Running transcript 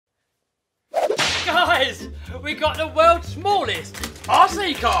Guys, we got the world's smallest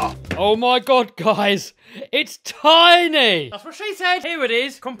RC car. Oh my god, guys. It's tiny. That's what she said. Here it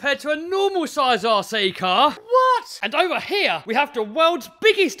is, compared to a normal size RC car. What? And over here, we have the world's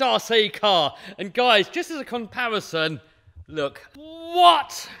biggest RC car. And guys, just as a comparison, look.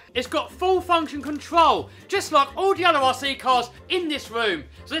 What? It's got full function control, just like all the other RC cars in this room.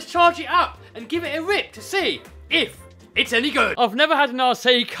 So let's charge it up and give it a rip to see if it's any good. I've never had an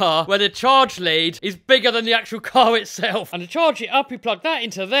RC car where the charge lead is bigger than the actual car itself. And to charge it up, we plug that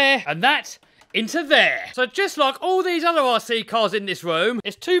into there and that into there. So just like all these other RC cars in this room,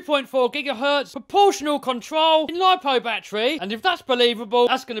 it's 2.4 gigahertz, proportional control, in LiPo battery, and if that's believable,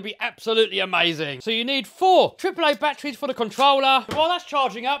 that's going to be absolutely amazing. So you need 4 AAA batteries for the controller. While that's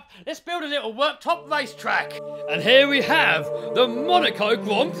charging up, let's build a little worktop racetrack. And here we have the Monaco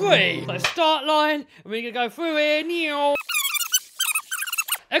Grand Prix. So start line, and we're going to go through here.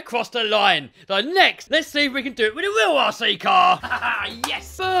 Across the line. So next, let's see if we can do it with a real RC car.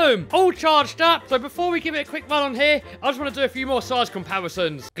 Yes! Boom! All charged up. So before we give it a quick run on here, I just want to do a few more size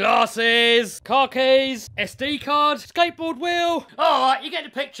comparisons. Glasses, car keys, SD card, skateboard wheel. Alright, you get the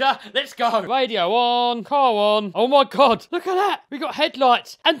picture. Let's go. Radio on, car on. Oh my god, look at that. We got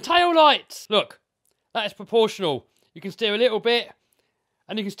headlights and tail lights. Look, that is proportional. You can steer a little bit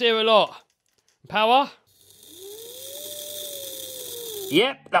and you can steer a lot. Power.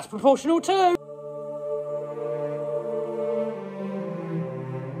 Yep, that's proportional too.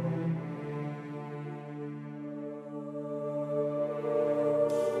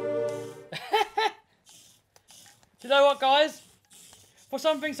 Do you know what, guys? For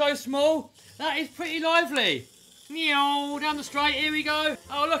something so small, that is pretty lively. Down the straight, here we go.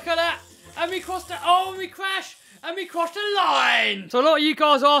 Oh, look at that. And we crossed the, and we crash. And we crossed the line! So a lot of you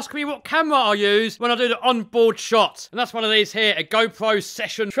guys ask me what camera I use when I do the onboard shot. And that's one of these here, a GoPro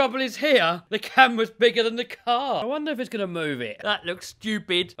Session. Trouble is here, the camera's bigger than the car. I wonder if it's going to move it. That looks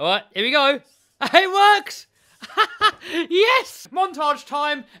stupid. Alright, here we go. It works! Yes! Montage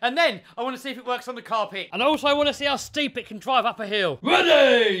time, and then I want to see if it works on the carpet. And I also want to see how steep it can drive up a hill.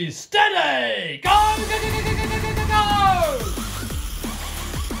 Ready, steady, go, go, go, go, go, go, go, go, go!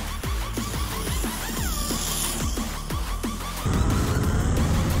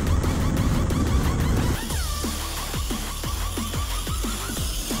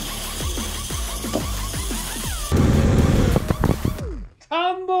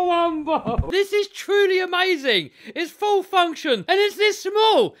 This is truly amazing. It's full function and it's this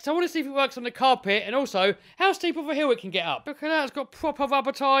small. So I want to see if it works on the carpet and also how steep of a hill it can get up. Look at that, it's got proper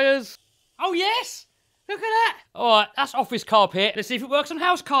rubber tyres. Oh yes, look at that. All right, that's office carpet. Let's see if it works on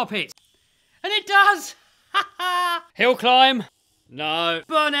house carpet. And it does. Hill climb. No.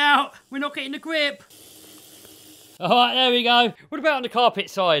 Burnout. We're not getting the grip. All right, there we go. What about on the carpet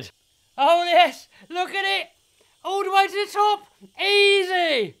side? Oh yes, look at it. All the way to the top.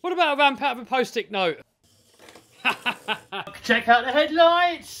 Easy. What about a ramp out of a post-it note? Check out the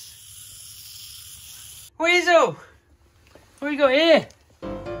headlights. Weasel. What have we got here?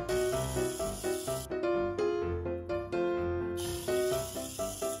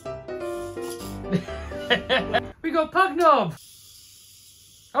 We got Pugnob.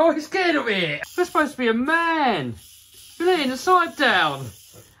 Oh, he's scared of it. We're supposed to be a man. We're letting the side down.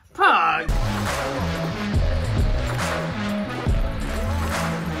 Pug.